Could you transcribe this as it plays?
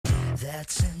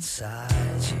that's inside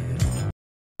you.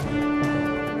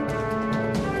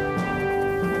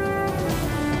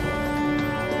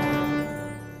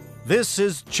 This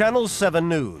is Channel 7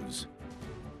 News.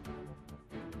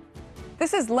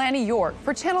 This is Lanny York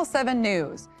for Channel 7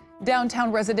 News.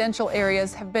 Downtown residential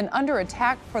areas have been under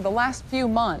attack for the last few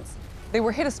months. They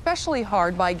were hit especially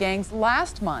hard by gangs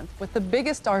last month with the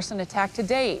biggest arson attack to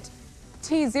date.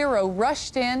 T-Zero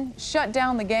rushed in, shut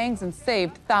down the gangs, and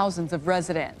saved thousands of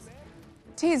residents.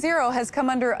 T-Zero has come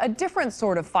under a different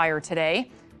sort of fire today.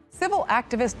 Civil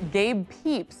activist Gabe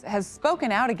Peeps has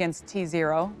spoken out against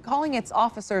T-Zero, calling its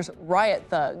officers riot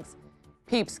thugs.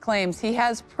 Peeps claims he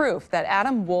has proof that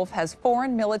Adam Wolf has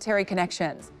foreign military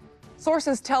connections.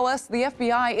 Sources tell us the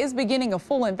FBI is beginning a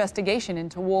full investigation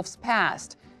into Wolf's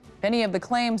past. If any of the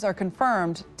claims are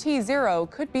confirmed, T-Zero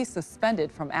could be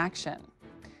suspended from action.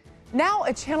 Now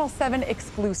a Channel 7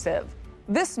 exclusive.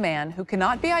 This man, who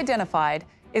cannot be identified,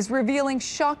 is revealing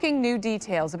shocking new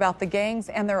details about the gangs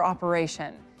and their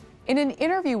operation. In an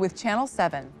interview with Channel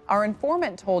 7, our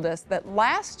informant told us that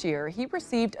last year he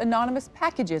received anonymous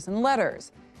packages and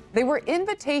letters. They were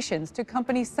invitations to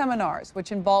company seminars,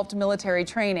 which involved military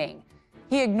training.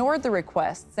 He ignored the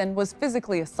requests and was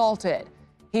physically assaulted.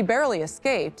 He barely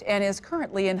escaped and is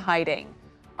currently in hiding.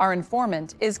 Our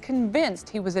informant is convinced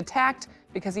he was attacked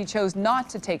because he chose not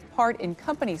to take part in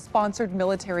company-sponsored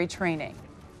military training.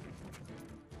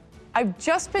 I've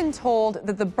just been told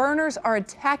that the burners are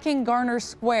attacking Garner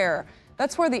Square.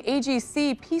 That's where the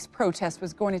AGC peace protest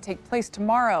was going to take place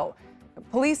tomorrow. The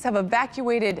police have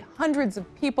evacuated hundreds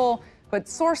of people, but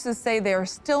sources say there are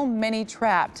still many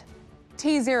trapped.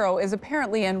 T-Zero is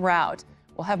apparently en route.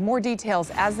 We'll have more details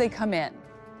as they come in.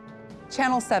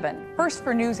 Channel 7, first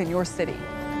for news in your city.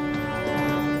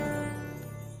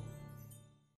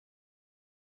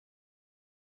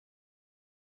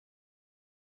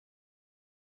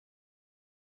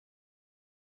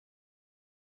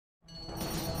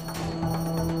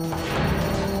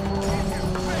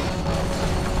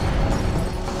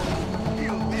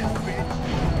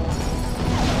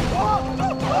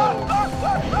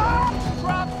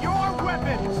 Drop your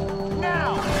weapons!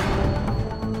 Now!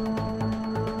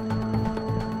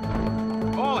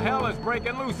 All hell is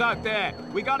breaking loose out there.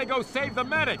 We gotta go save the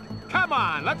medic. Come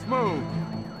on, let's move.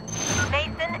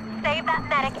 Mason, save that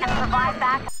medic and provide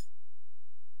back.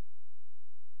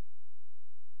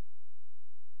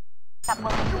 Search for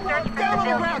Down on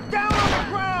the civilians. ground! Down on the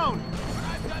ground! When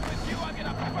I'm done with you, I'm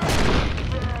gonna burn you.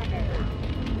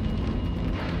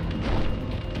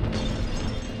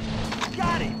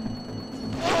 Got him!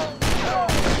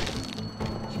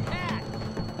 Cat!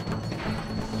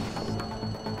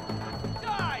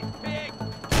 Die, pig!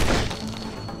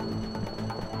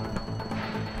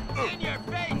 In your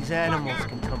face, These animals fucker!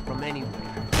 can come from anywhere.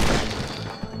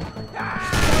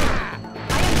 Ah!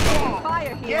 I am taking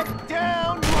fire here. Get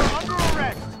down! You are under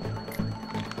arrest!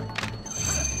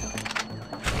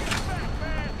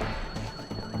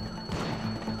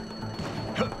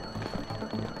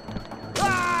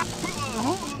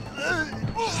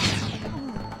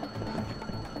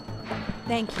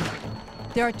 Thank you.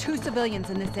 There are 2 civilians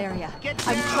in this area. I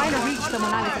was trying to reach them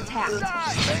when I was attacked.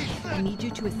 I need you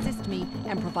to assist me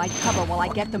and provide cover while I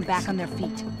get them back on their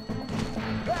feet.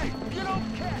 Hey, you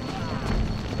don't care!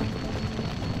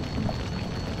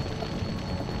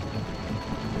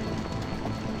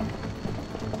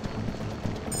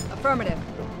 Affirmative.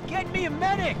 Get me a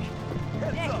medic! Nick,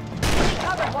 give me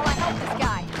cover while I help this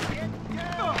guy. Get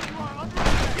down!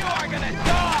 You are gonna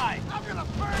die! I'm gonna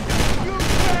burn you! You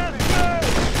bastard!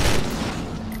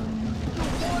 You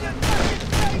want it?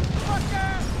 Fucking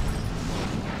fucker!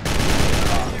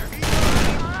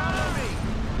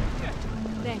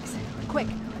 Thanks. Quick,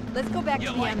 let's go back to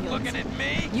the ambulance. Looking at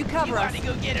me? You cover us.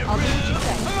 Go get a I'll do what you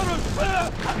say.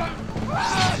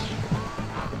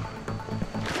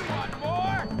 You want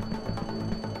more?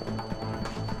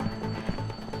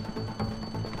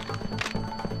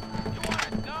 You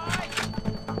wanna die?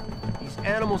 These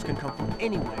animals can come from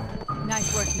anywhere.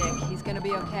 Nice work, Nick. He's gonna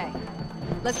be okay.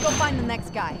 Let's go find the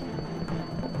next guy.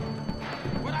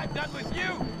 When I'm done with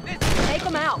you, this Take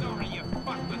him out. Sorry you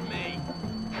fucked with me.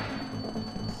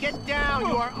 Get down!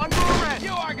 You are under arrest!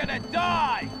 You are gonna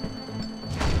die!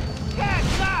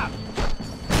 Hands up!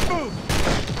 Move!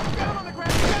 Down on the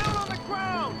ground! Down on the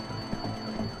ground!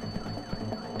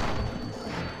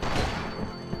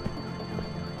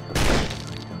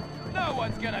 No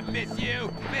one's gonna miss you,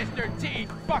 Mr. T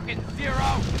fucking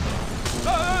Zero!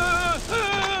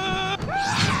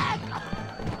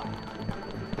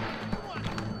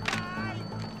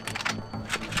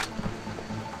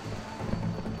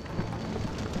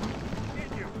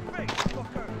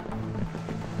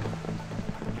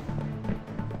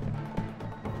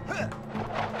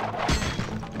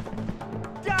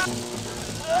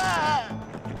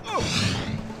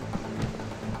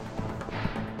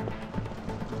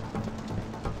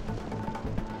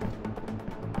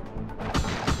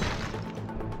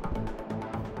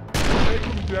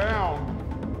 down.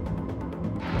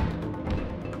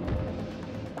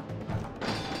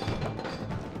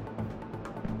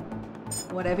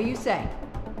 Whatever you say.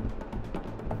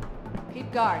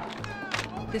 Keep guard.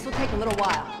 This will take a little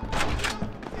while.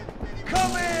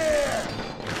 Come here!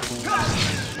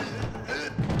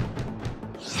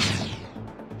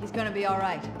 He's gonna be all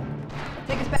right.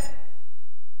 Take us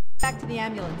back to the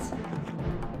ambulance.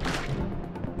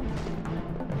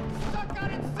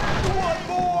 One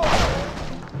more!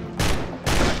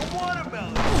 Like a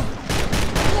watermelon!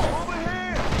 Over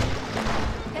here!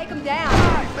 Take him down.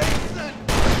 Mason!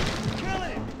 Kill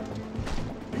him!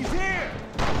 He's here!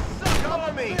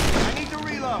 Cover me! I need to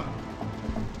reload!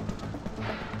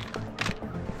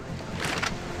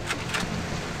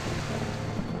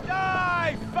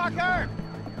 Die, fucker!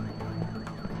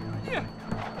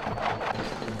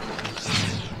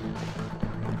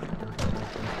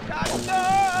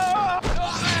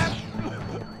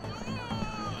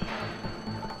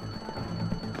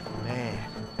 Man,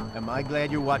 am I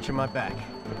glad you're watching my back.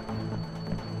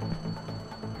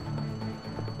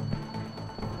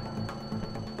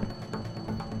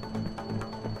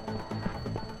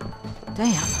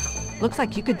 Damn. Looks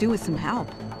like you could do with some help.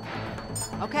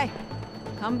 Okay.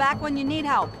 Come back when you need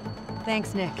help.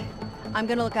 Thanks, Nick. I'm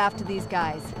gonna look after these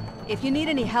guys. If you need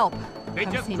any help, They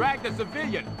come just see me. dragged a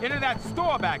civilian into that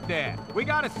store back there. We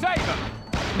gotta save him.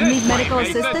 You need This way, medical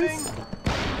Mason. assistance?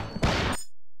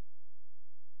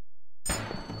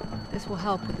 This will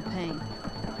help with the pain.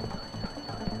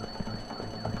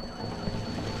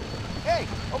 Hey,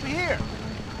 over here!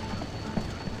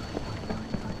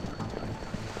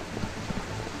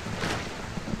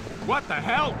 What the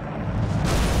hell?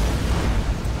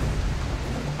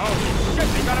 Oh shit,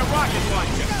 they got a rocket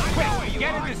launcher. Quick,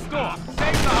 get in this store.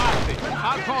 Save the hostage.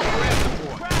 I'll call for air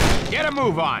support. Get a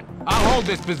move on. I'll hold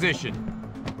this position.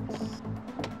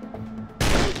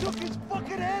 He took his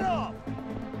fucking head off!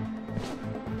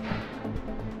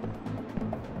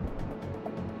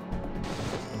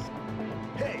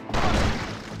 Hey!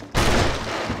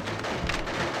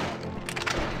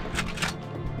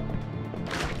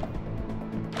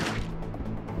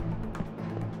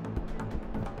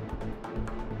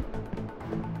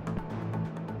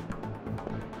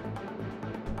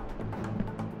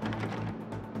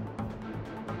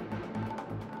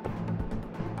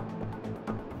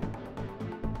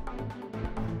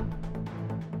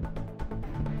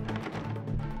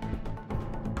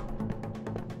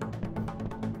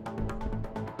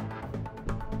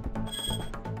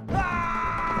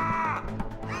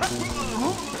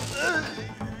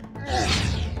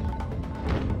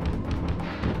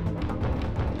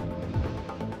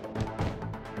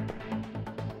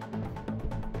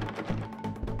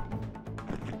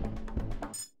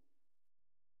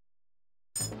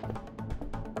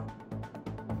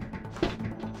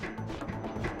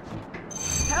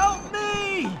 Help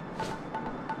me!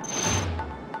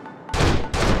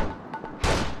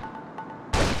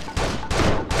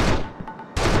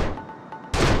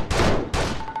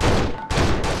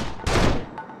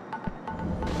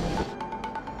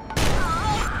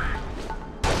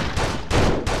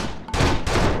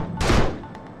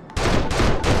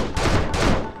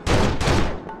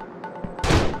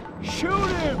 Shoot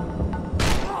him!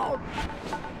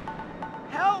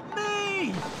 Help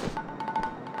me!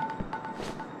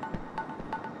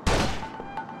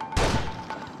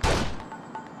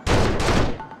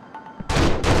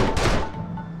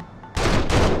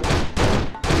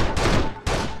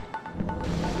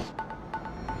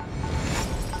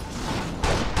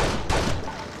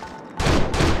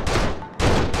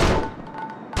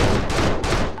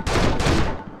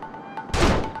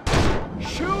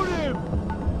 Shoot him!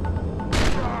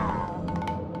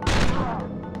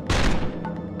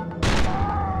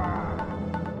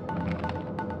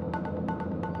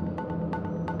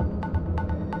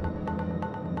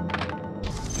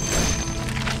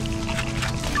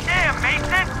 Damn,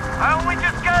 Mason! I only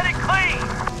just got it clean!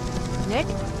 Nick,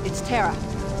 it's Tara.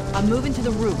 I'm moving to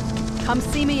the roof. Come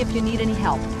see me if you need any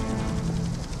help.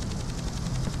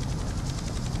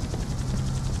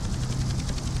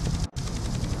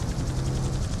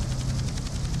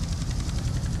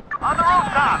 On the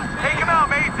rooftop! Take him out,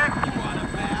 Mason! You want a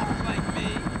bath like me?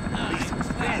 Mason's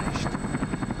vanished.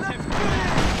 Let's get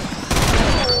it!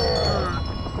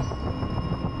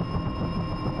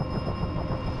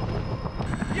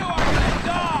 You are gonna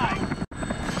die!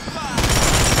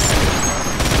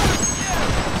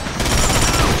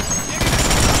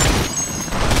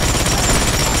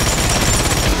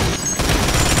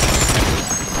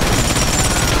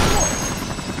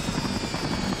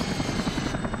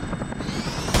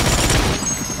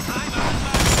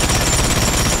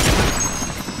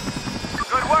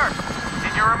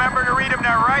 need him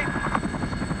now, right?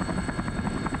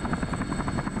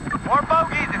 More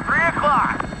bogeys at 3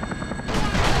 o'clock.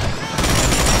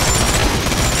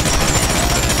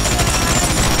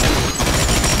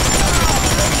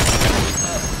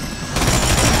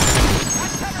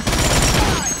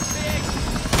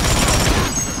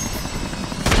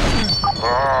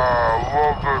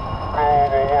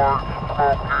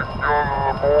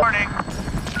 Morning.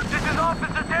 This is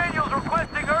Officer Daniels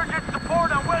requesting urgent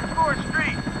support on West 4th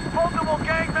Street. Multiple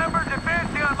gang members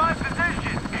advancing on my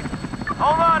position.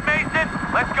 Hold on, Mason.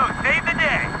 Let's go save the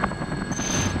day.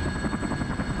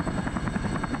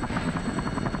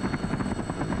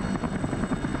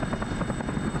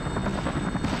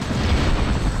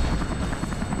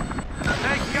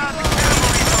 Thank God the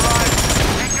cavalry's arrived.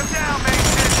 Take him down,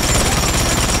 Mason.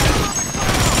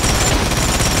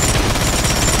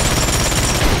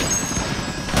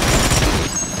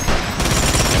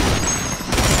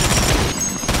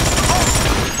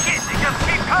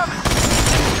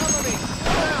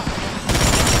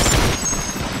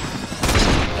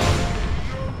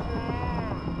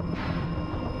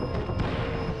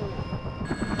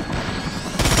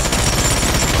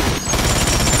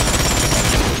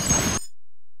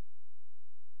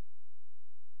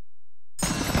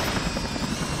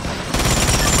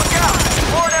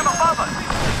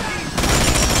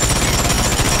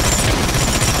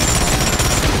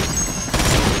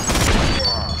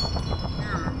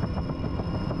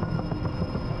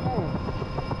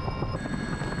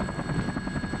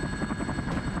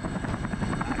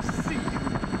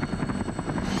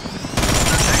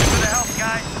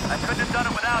 I couldn't have done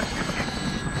it without you.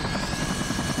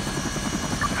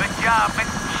 Good job, but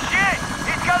shit!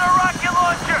 He's got a rocket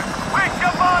launcher! Quick,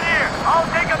 jump on here! I'll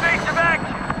take evasive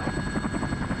action!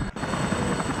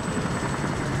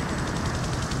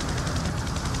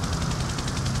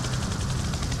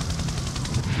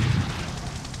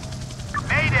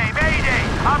 Mayday, mayday!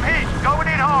 I'm hit! Going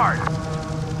in hard!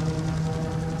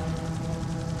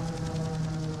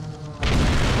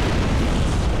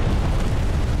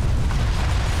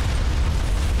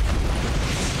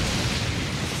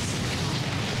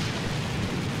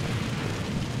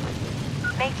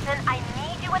 Mason, I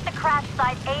need you at the crash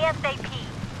site ASAP.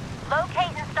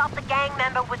 Locate and stop the gang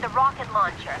member with the rocket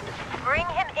launcher. Bring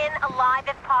him in alive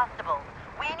if possible.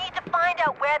 We need to find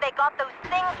out where they got those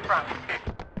things from.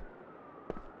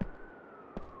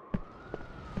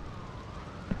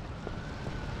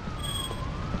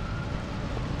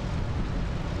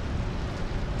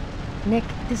 Nick,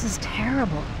 this is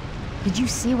terrible. Did you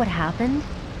see what happened?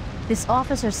 This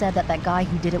officer said that guy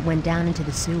who did it went down into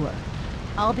the sewer.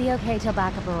 I'll be okay till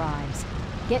backup arrives.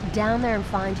 Get down there and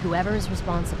find whoever is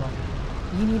responsible.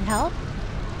 You need help?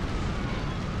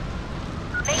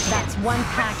 That's one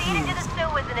pack Proceed into the used.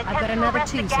 sewers and I've attempt got to another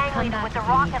arrest the two, so gang come leader back with the if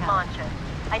you need rocket help. launcher.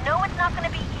 I know it's not going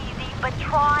to be easy, but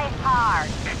try hard.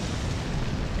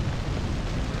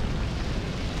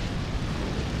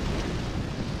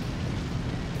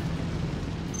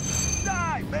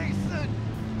 Die, Mason!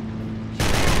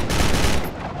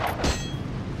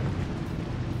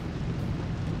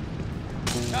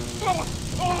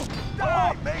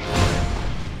 Die, Mason!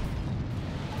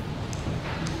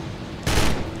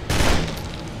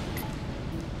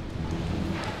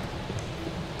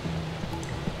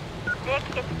 Nick,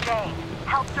 it's Jane.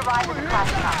 Help's arrived at the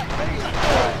crash site.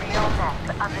 Real mess,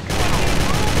 but under control.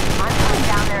 I'm going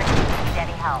down there and need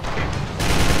steady help.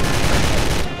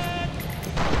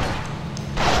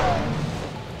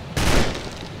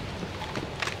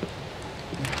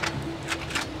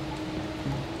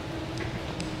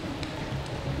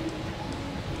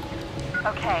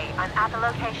 Okay, I'm at the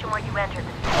location where you entered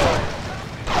the store.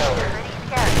 It's pretty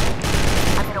scary.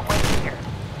 I'm gonna wait here.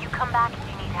 You come back if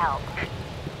you need help.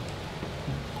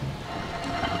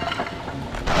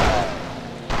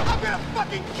 I'm gonna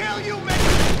fucking kill you,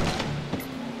 Mason!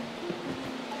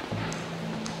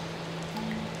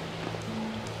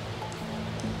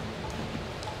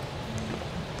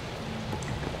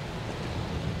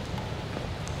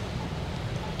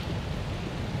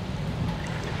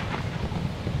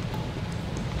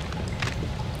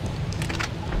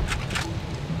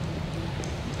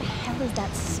 What was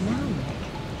that smell, Nick?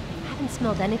 I haven't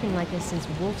smelled anything like this since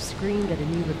Wolf screamed at a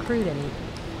new recruit and the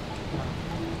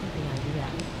idea.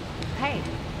 Hey,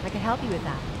 I could help you with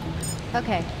that.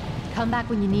 Okay, come back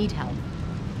when you need help.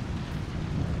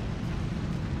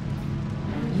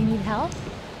 You need help?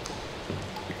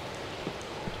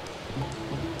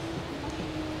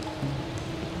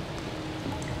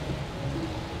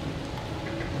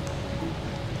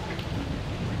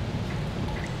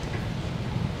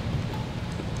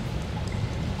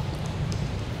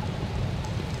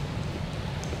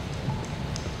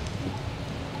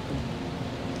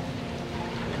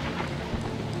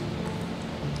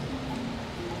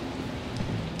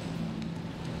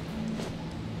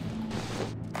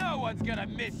 one's gonna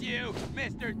miss you,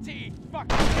 Mr. T. Fucking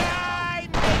die,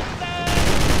 Mason!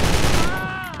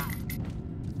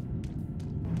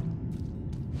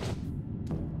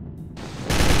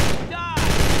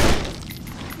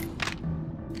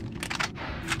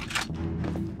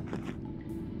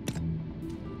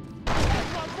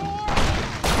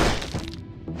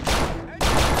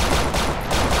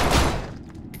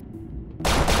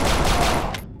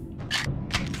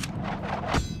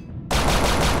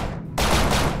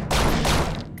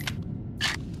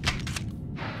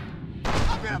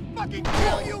 Fucking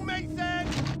kill you, Mason!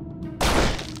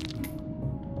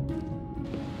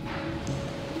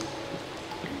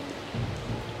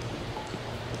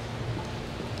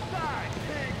 Die,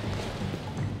 pig!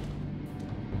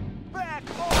 Back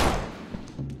off!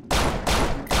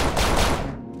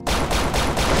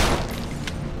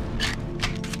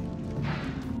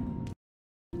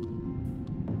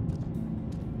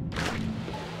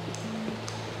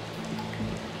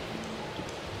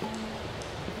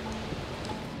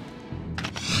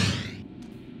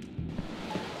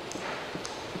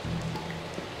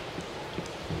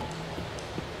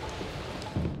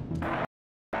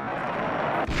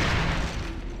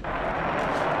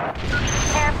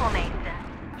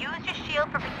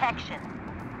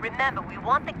 Remember, we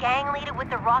want the gang leader with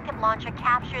the rocket launcher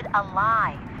captured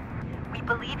alive. We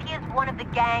believe he is one of the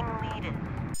gang leaders.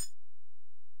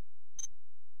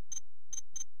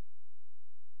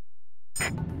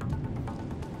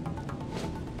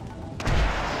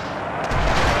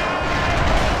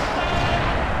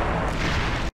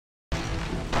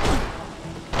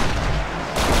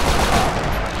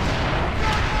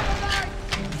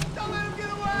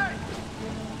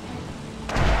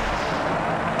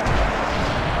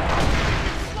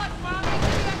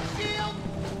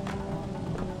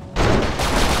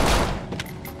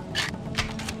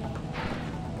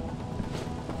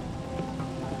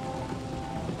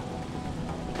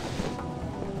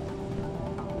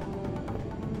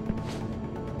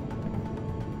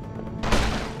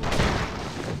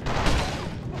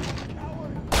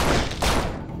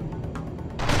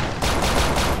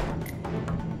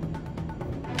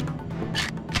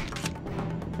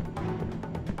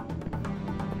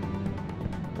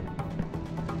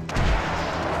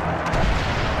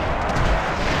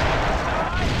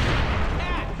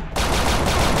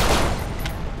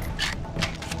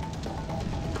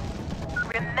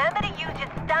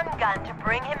 To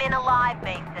bring him in alive,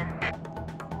 Mason.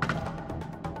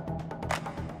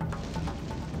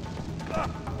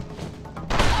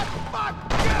 Fuck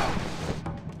you!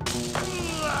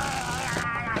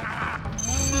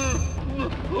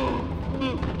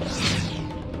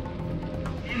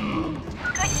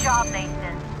 Good job,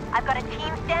 Mason. I've got a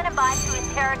team standing by to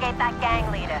interrogate that gang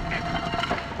leader.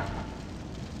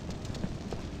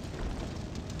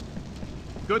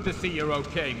 Good to see you're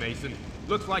okay, Mason.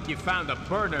 Looks like you found a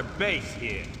burner base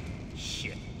here.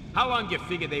 Shit. How long do you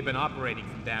figure they've been operating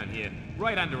from down here?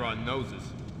 Right under our noses.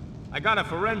 I got a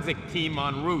forensic team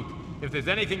en route. If there's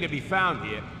anything to be found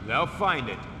here, they'll find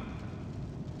it.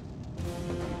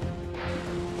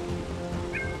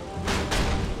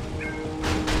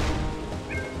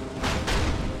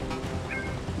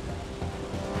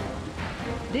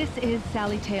 This is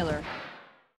Sally Taylor.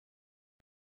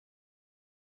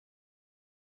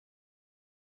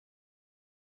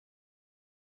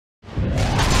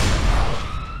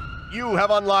 You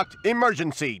have unlocked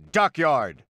Emergency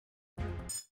Dockyard.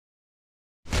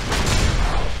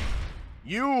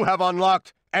 You have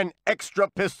unlocked an extra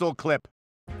pistol clip.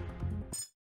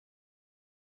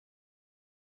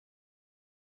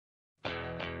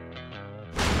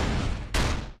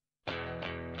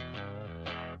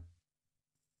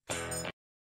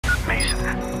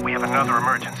 Mason, we have another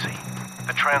emergency.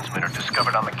 The transmitter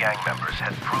discovered on the gang members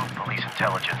has proved police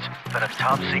intelligence that a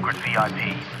top-secret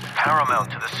VIP,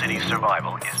 paramount to the city's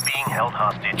survival, is being held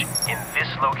hostage in this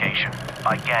location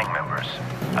by gang members.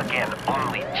 Again,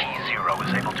 only T-0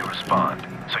 is able to respond,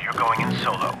 so you're going in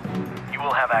solo. You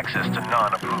will have access to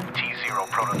non-approved T-0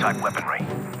 prototype weaponry.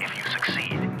 If you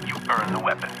succeed, you earn the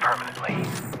weapon permanently.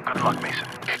 Good luck, Mason.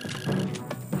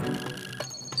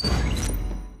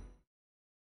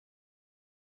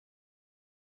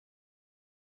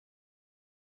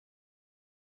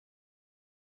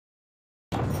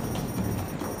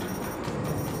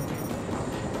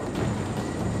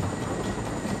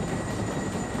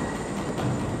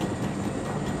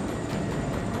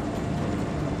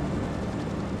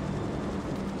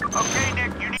 Okay,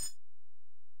 Nick, you need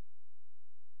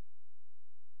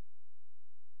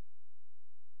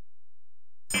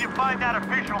to find that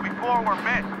official before we're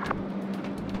missed.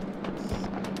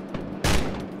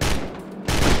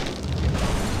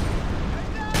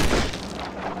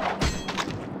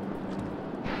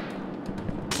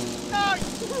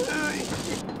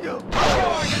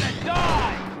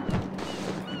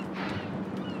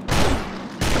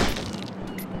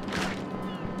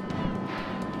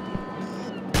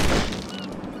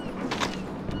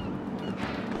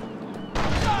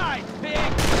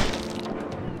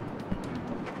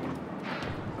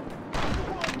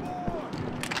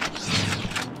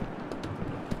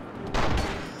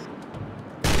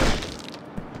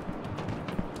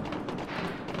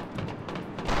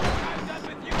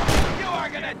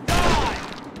 gonna die!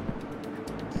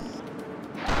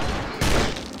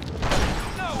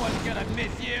 No one's gonna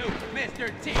miss you,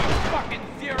 Mr. T fucking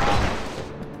Zero!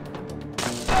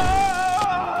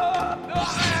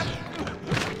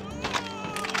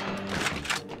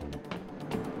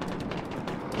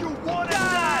 You wanna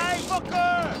die,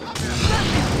 fucker? Let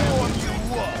me warm you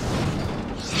up.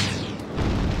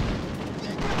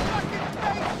 In your fucking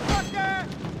face, fucker!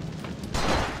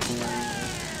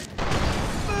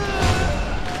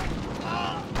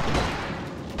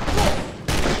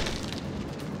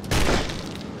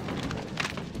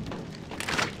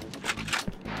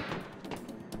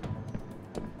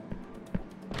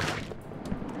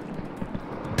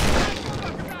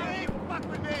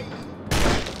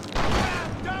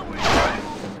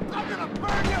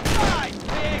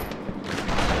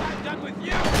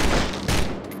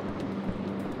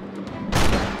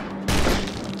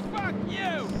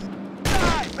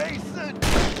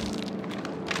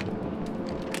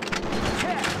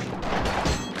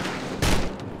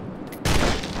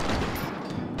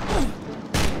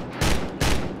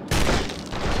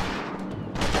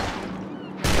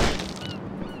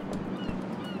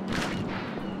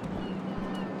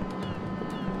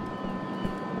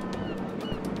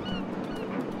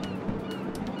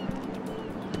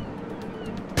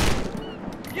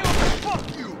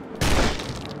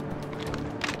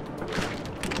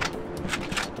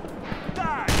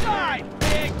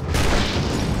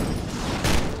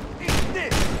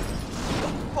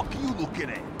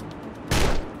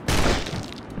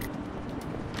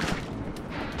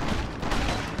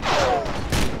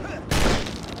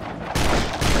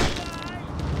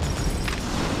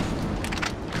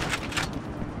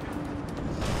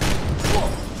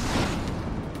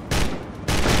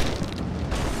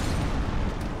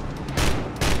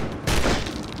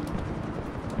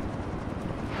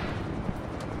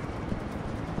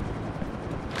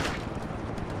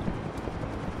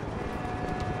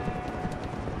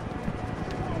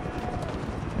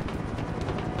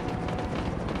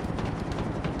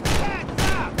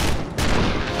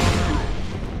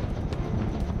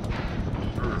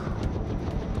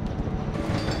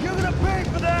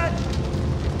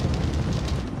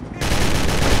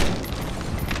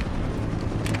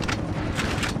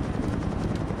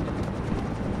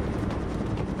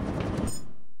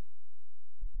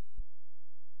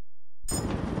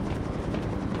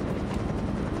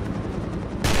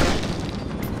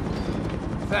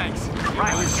 Thanks.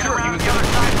 Right, get around the other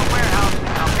side of the warehouse,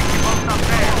 and I'll pick you both up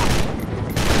there.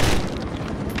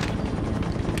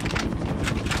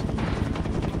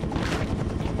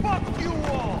 Fuck you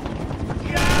all!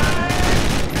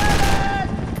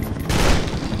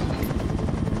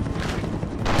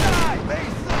 Die,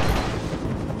 Mason!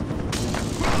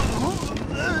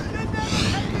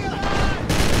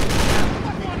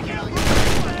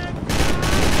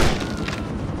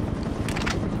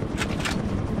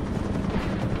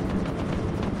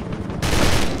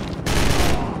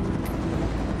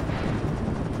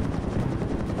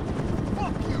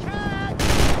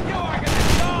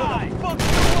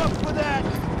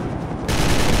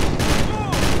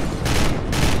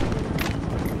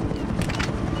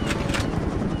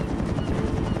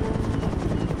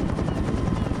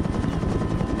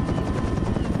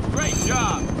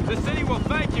 The city will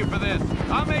thank you for this.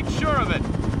 I'll make sure of it.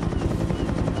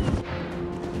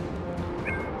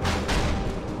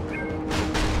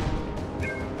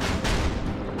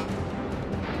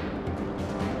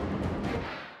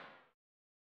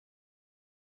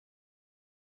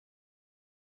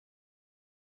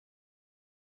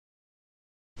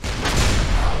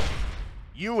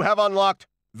 You have unlocked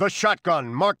the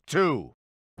Shotgun Mark II.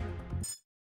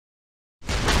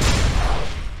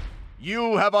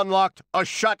 You have unlocked a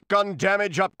shotgun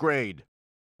damage upgrade.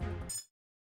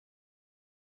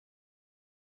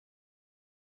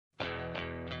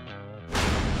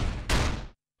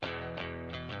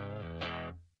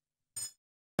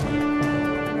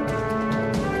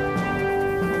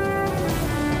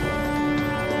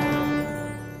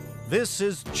 This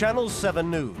is Channel 7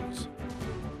 News.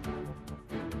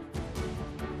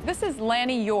 This is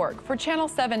Lanny York for Channel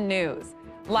 7 News.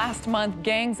 Last month,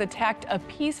 gangs attacked a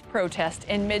peace protest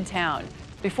in Midtown.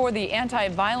 Before the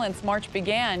anti-violence march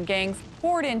began, gangs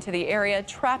poured into the area,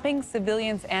 trapping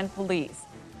civilians and police.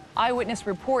 Eyewitness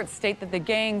reports state that the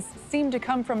gangs seemed to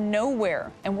come from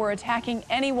nowhere and were attacking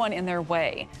anyone in their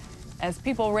way. As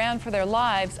people ran for their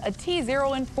lives, a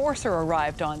T-0 enforcer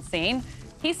arrived on scene.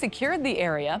 He secured the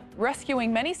area,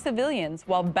 rescuing many civilians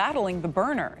while battling the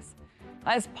burners.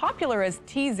 As popular as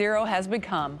T-0 has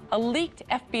become, a leaked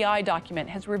FBI document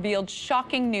has revealed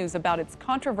shocking news about its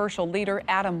controversial leader,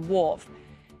 Adam Wolf.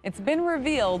 It's been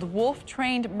revealed Wolf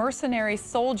trained mercenary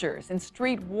soldiers in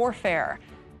street warfare.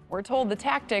 We're told the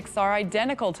tactics are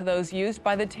identical to those used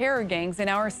by the terror gangs in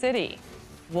our city.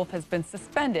 Wolf has been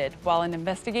suspended while an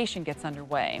investigation gets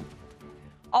underway.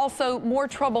 Also, more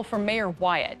trouble for Mayor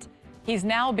Wyatt. He's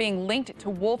now being linked to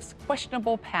Wolf's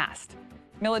questionable past.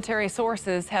 Military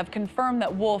sources have confirmed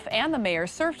that Wolf and the mayor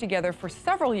served together for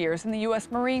several years in the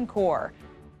U.S. Marine Corps.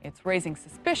 It's raising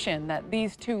suspicion that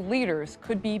these two leaders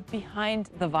could be behind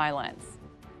the violence.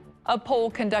 A poll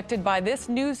conducted by this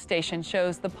news station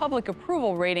shows the public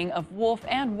approval rating of Wolf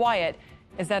and Wyatt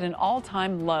is at an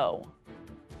all-time low.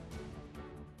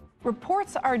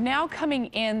 Reports are now coming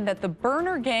in that the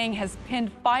burner gang has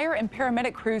pinned fire and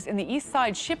paramedic crews in the East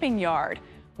Side shipping yard.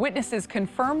 Witnesses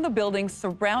confirm the buildings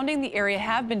surrounding the area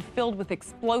have been filled with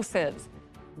explosives.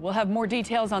 We'll have more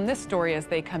details on this story as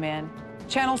they come in.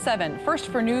 Channel 7, first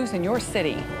for news in your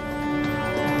city.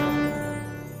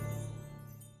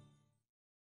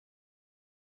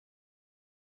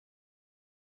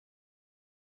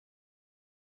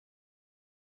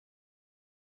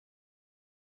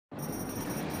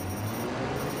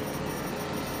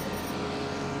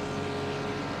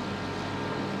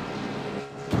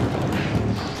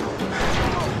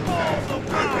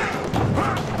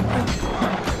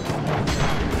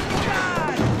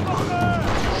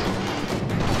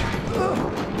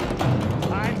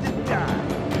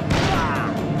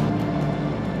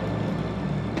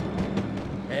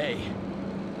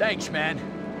 Thanks, man.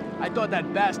 I thought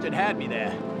that bastard had me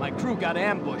there. My crew got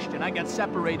ambushed, and I got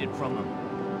separated from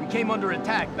them. We came under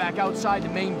attack back outside the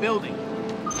main building.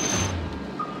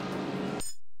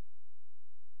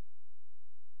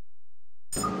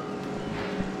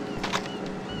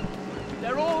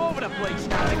 They're all over the place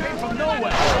now. They came from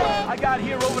nowhere. I got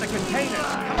here over the containers.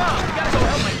 Come on, we gotta go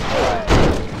help my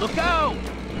crew. Look out!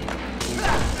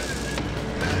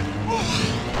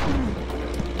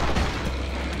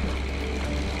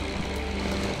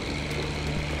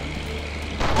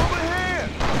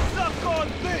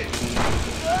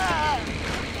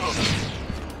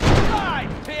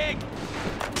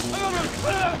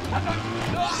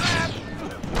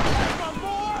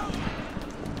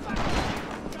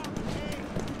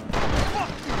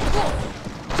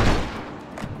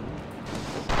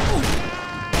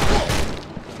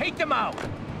 Take them out!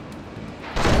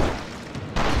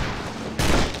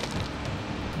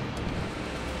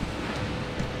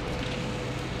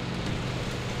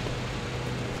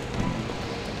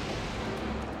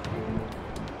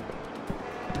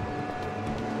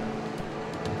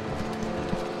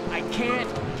 I can't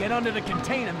get under the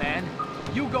container, man.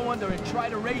 You go under and try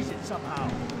to raise it somehow.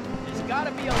 There's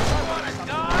gotta be a lever. Wanna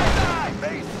die,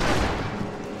 base!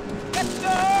 Let's go!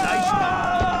 Nice one.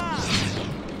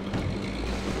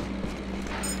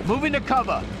 Moving to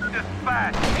cover.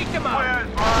 Dispatch. Take them out. Where's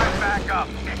my backup?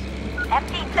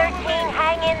 FD-13,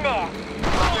 hang in there.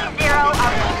 Team 0,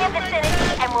 I'll be in your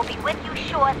vicinity and we'll be with you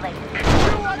shortly.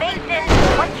 Mason,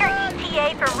 what's your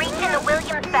ETA for reaching the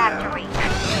Williams factory?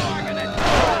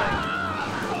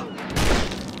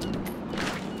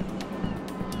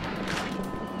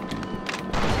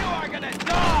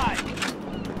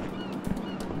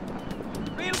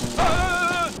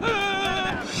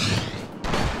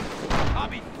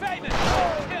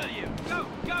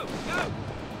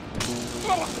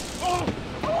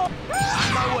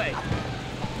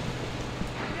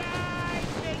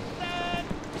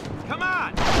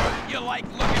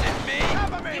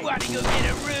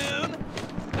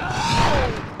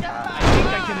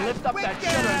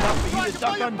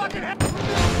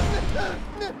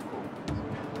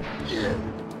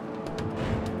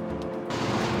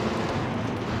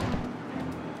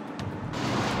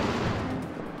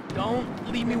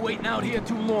 Don't leave me waiting out here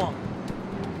too long.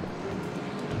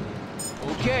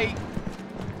 Okay.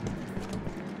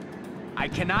 I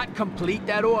cannot complete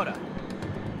that order.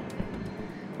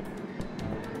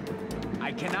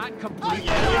 I cannot complete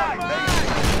that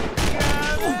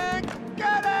order.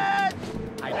 Get it!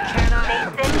 I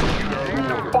cannot complete. We need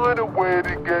to find a way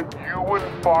to get you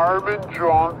and Fireman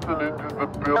Johnson into the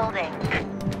building.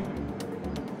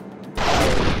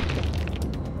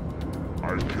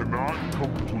 I cannot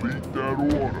complete that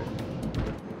order.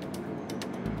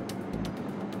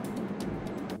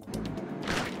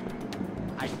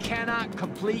 I cannot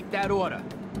complete that order.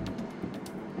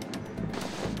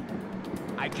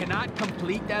 I cannot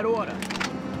complete that order.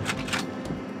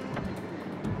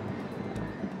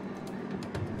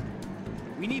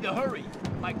 We need to hurry.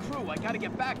 My crew, I gotta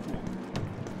get back to them.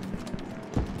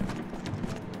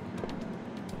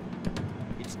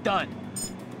 It's done.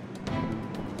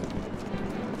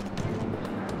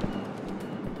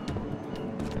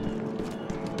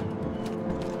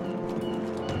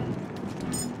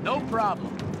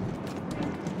 problem.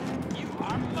 You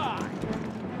are mine.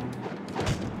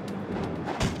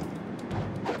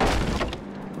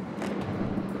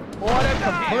 Order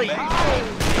complete.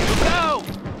 Go!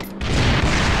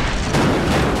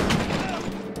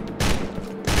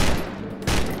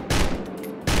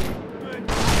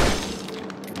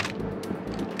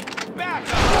 Back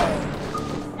up!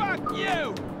 Fuck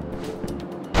you!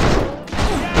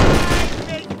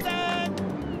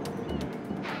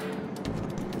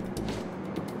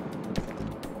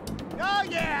 Oh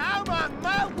yeah, I'm on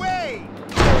my way!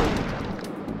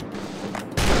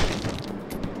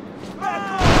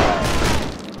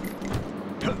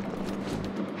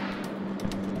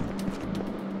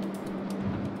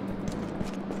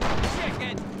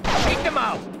 Chicken! Take them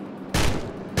out!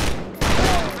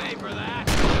 Pay for that!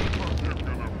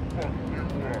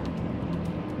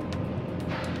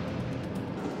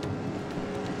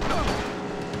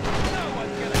 No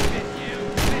one's gonna fit you,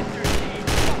 Mr. T.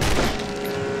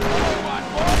 One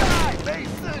more die,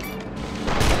 Mason!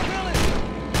 Kill it!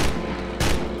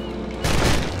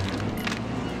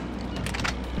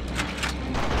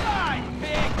 Die,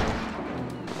 pig!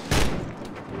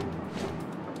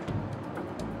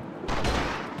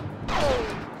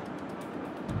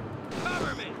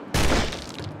 Cover me!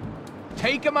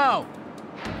 Take them out!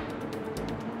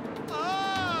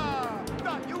 Ah!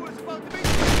 Thought you were supposed to be...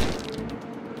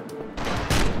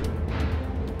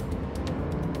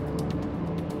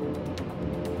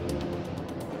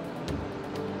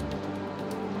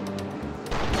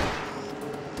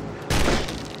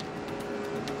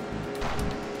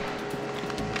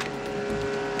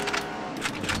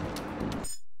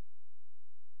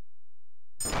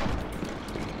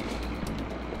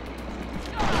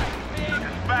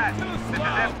 Dispatch, this is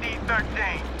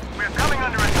FD-13. We're coming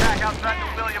under attack outside the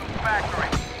Williams factory.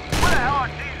 Where the hell are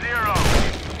T-0?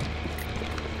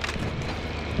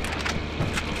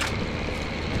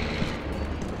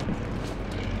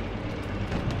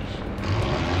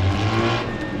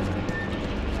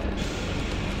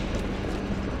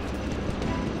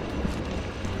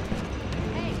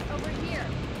 Hey, over here.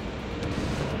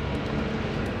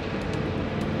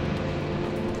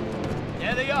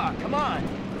 There they are, come on!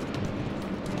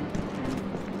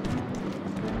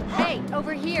 Hey,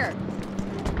 over here.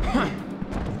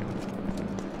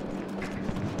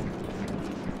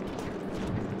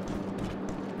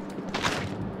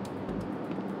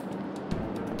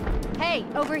 Hey,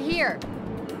 over here.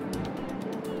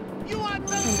 You want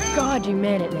some Thank God you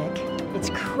made it, Nick. It's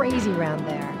crazy around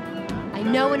there. I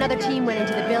know another team went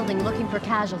into the building looking for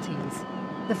casualties.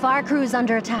 The fire crew is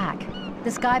under attack.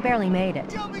 This guy barely made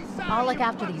it. I'll look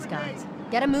after these guys.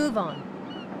 Get a move on.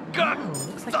 God, Oh,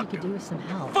 looks like you could do with some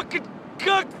help. fucking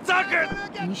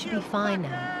cocksucker! You should be fine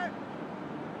now.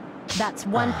 That's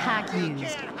one pack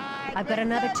used. I've got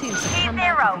another two, so come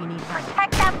back if you T-0, need help.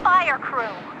 protect that fire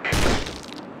crew.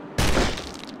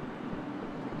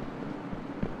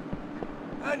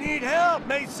 I need help,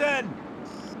 Mason!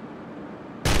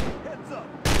 Heads up!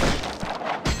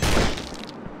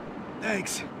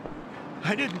 Thanks.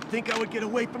 I didn't think I would get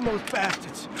away from those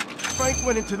bastards. Frank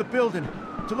went into the building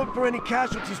to look for any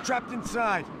casualties trapped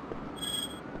inside.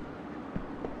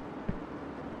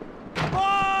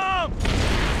 Bomb!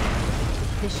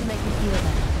 This should make you feel better.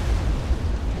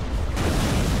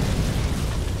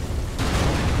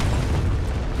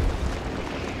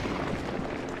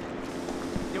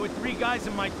 There were 3 guys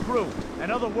in my crew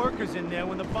and other workers in there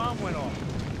when the bomb went off.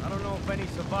 I don't know if any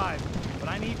survived, but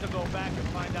I need to go back and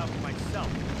find out for myself.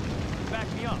 Back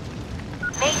me up.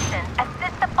 Mason,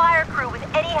 assist the fire crew with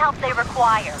any help they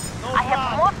require. I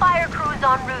have more fire crews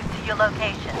en route to your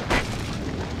location.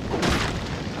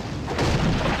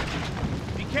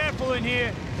 Be careful in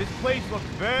here. This place looks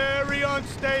very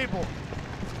unstable.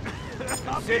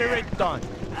 Consider it done.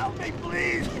 Help me,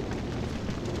 please!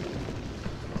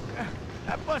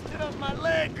 I busted up my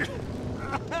leg!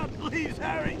 Please,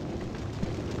 hurry!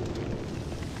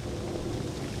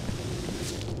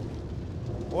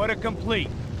 Order complete.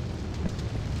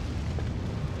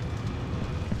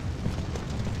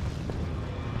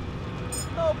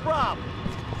 No problem.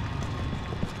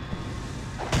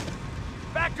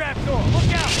 Backdraft door,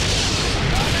 look out!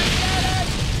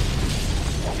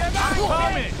 I'm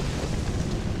coming!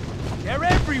 They're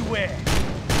everywhere!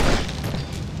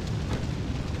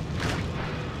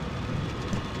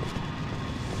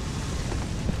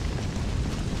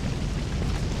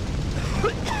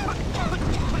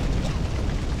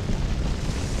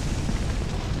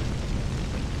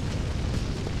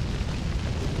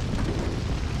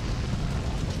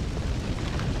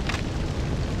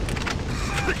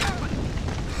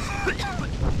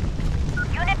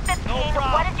 Unit 15,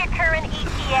 what is your current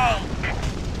ETA?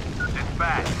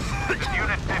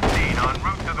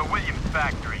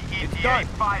 48,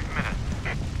 5 minutes.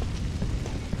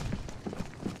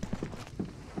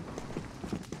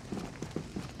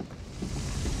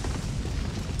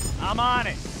 I'm on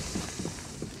it.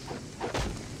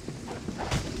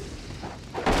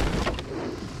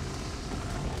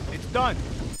 It's done.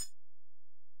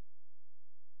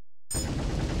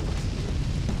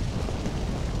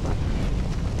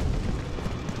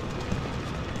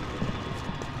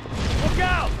 Look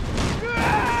out!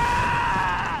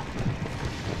 Ah!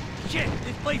 Shit,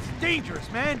 this place is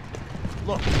dangerous, man.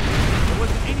 Look, there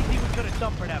wasn't anything we could have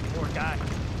done for that poor guy.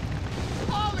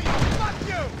 Ollie, fuck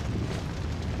you!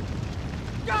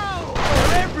 Go!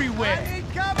 They're everywhere! I need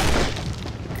cover!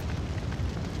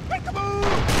 Make a move!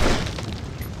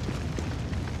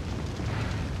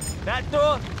 That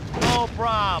door? No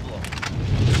problem.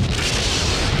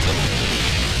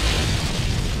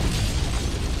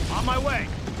 On my way.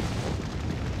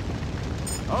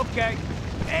 Okay.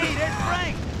 Hey, there's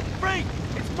Frank! Frank,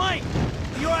 it's Mike!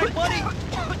 You alright, buddy?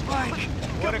 Mike,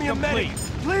 What get a me a medic!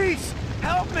 complete. Please,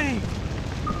 help me!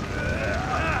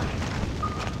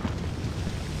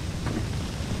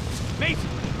 Mason,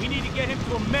 we need to get him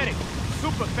to a medic.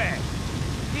 Super fast.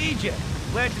 DJ,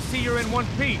 glad to see you're in one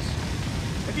piece.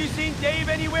 Have you seen Dave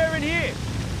anywhere in here?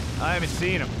 I haven't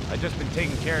seen him. I've just been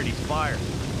taking care of these fires.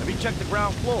 Let me check the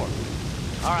ground floor.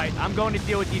 All right, I'm going to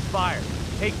deal with these fires.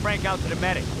 Take Frank out to the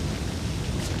medic.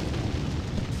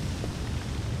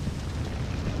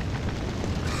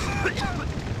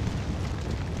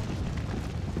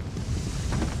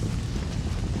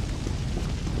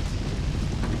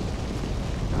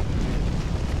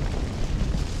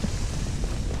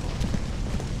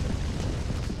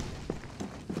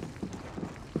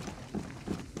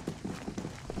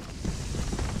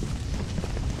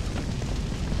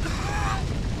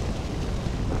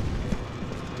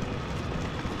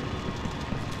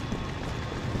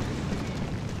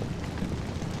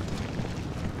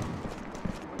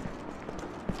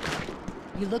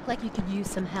 You look like you could use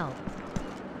some help.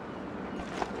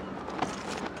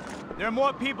 There are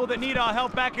more people that need our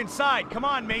help back inside. Come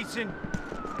on, Mason.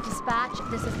 Dispatch,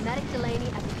 this is Medic Delaney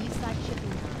at the East Side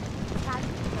Shipping Yard.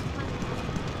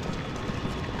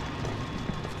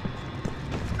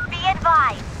 Be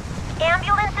advised,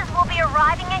 ambulances will be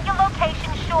arriving at your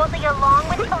location shortly along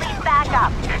with police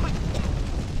backup.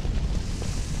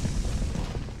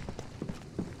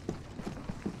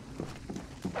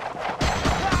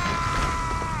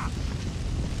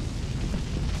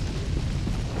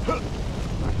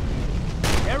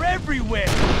 They're everywhere.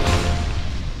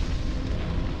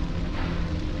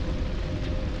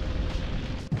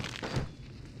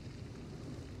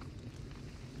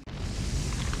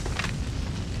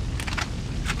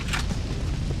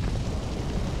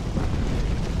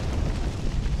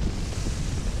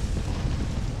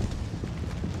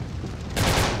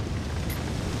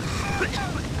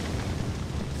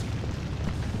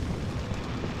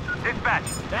 Dispatch,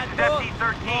 That this is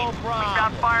door? FD-13. No We problem.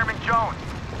 found Fireman Jones.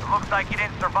 It looks like he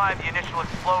didn't survive the initial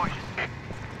explosion.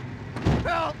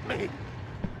 Help me!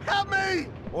 Help me!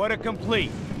 Order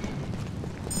complete.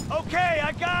 Okay,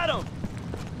 I got him.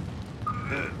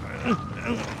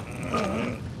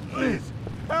 Please,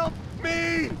 help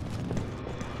me!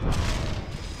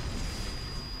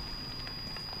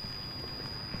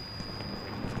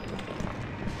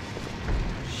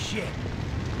 Shit.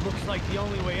 Looks like the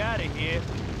only way out of here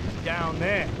is down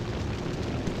there.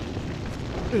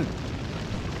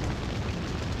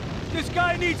 This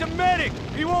guy needs a medic!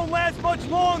 He won't last much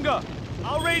longer!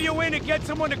 I'll radio in and get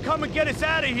someone to come and get us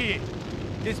out of here!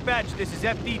 Dispatch, this is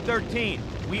FD-13.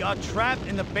 We are trapped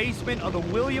in the basement of the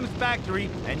Williams factory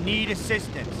and need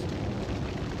assistance.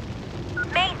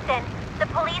 Mason, the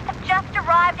police have just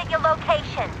arrived at your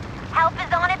location. Help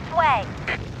is on its way.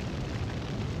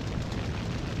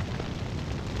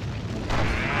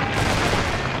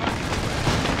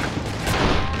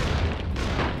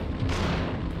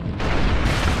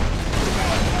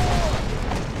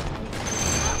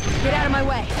 Get out of my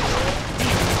way.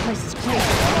 This place is crazy.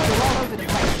 They're all over the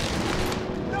place.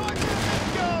 No, let's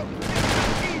go!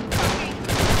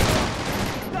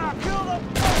 Stop! Kill the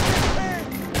fucking thing!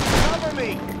 Cover me!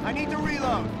 I need to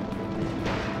reload.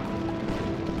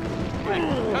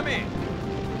 Come in.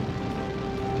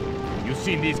 You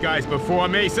seen these guys before,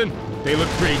 Mason? They look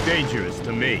pretty dangerous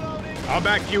to me. I'll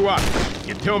back you up.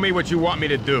 You tell me what you want me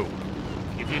to do.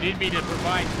 If you need me to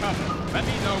provide cover, let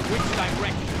me know which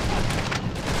direction.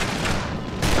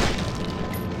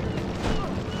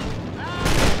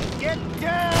 Get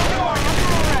down! You are under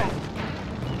arrest!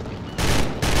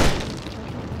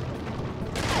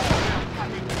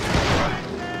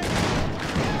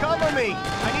 Cover me!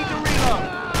 I need to reload.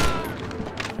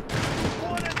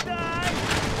 Wanna die?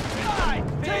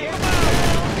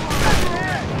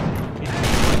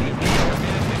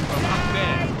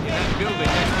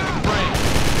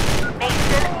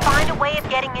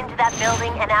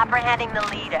 apprehending the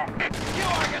leader. You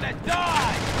are gonna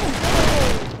die!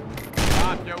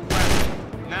 Drop your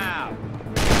weapon, now!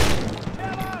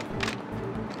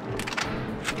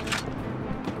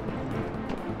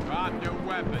 Drop your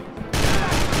weapon.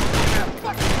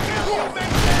 Fucking kill you,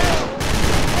 Mason!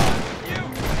 You!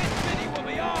 This city will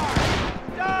be ours!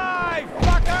 Die,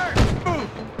 fucker!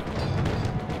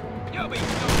 You'll be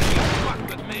sorry you fucked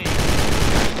with me.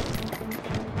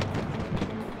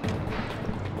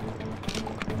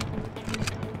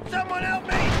 Someone help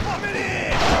me! I'm in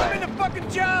here! I'm in the fucking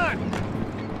John!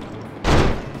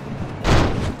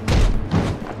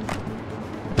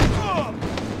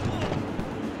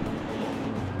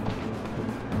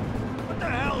 What the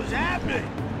hell is happening?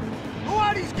 Who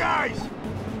are these guys?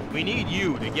 We need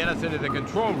you to get us into the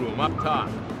control room up top.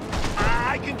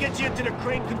 I can get you into the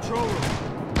crane control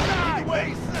room. Die,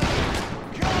 Mason!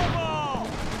 Kill them all!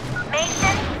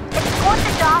 Mason, escort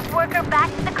the dock worker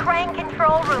back to the crane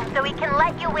control room so he can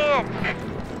let you in.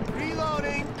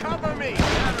 Reloading! Cover me!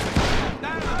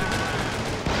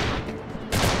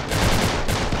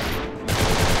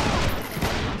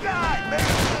 Die,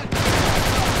 Mason!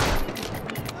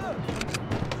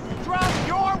 Drop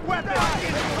your weapon!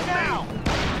 Now!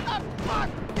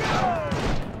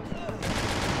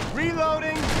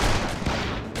 Reloading!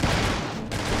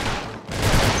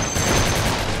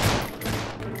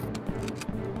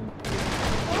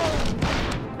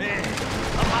 Man,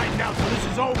 I'm hiding out till this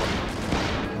is over.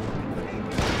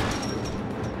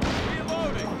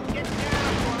 Reloading! Get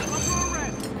down, or I'm under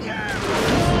arrest. Yeah!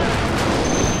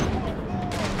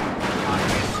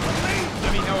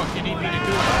 Let me know if you need me to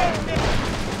do it.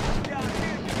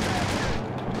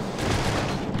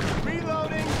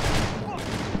 Reloading!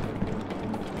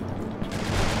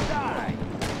 Die!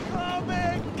 Come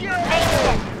and get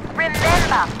Mason,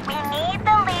 remember, we need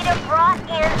the leader brought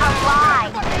in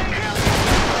alive.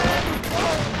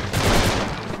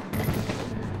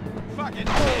 Fucking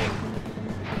pig!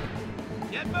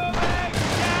 Get moving!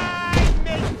 Die,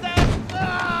 Mason!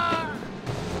 Ah!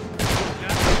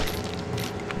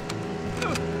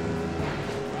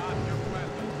 Drop your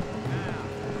weapon, now.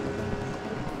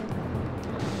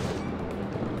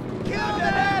 Kill the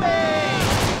daddy!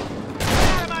 Get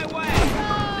out of my way!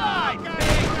 Die,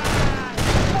 pig!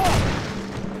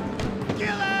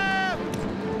 Kill him!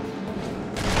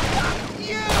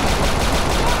 You!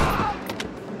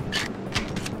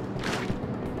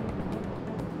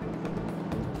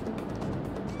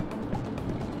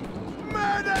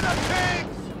 Murder the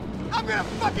pigs! I'm gonna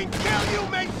fucking kill you,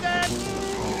 Mason!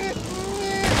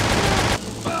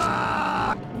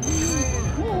 Ah!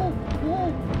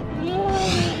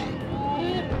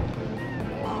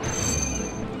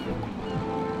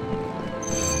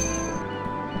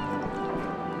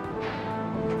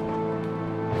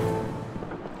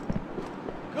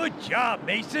 Good job,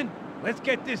 Mason. Let's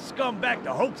get this scum back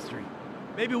to Hope Street.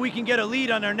 Maybe we can get a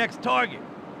lead on our next target.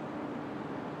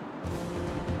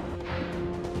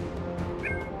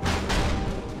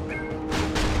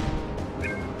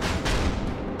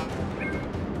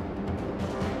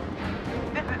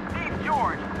 This is Steve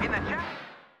George in the chat.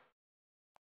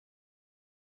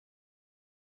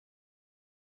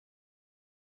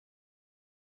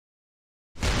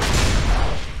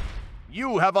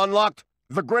 You have unlocked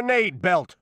the grenade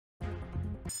belt.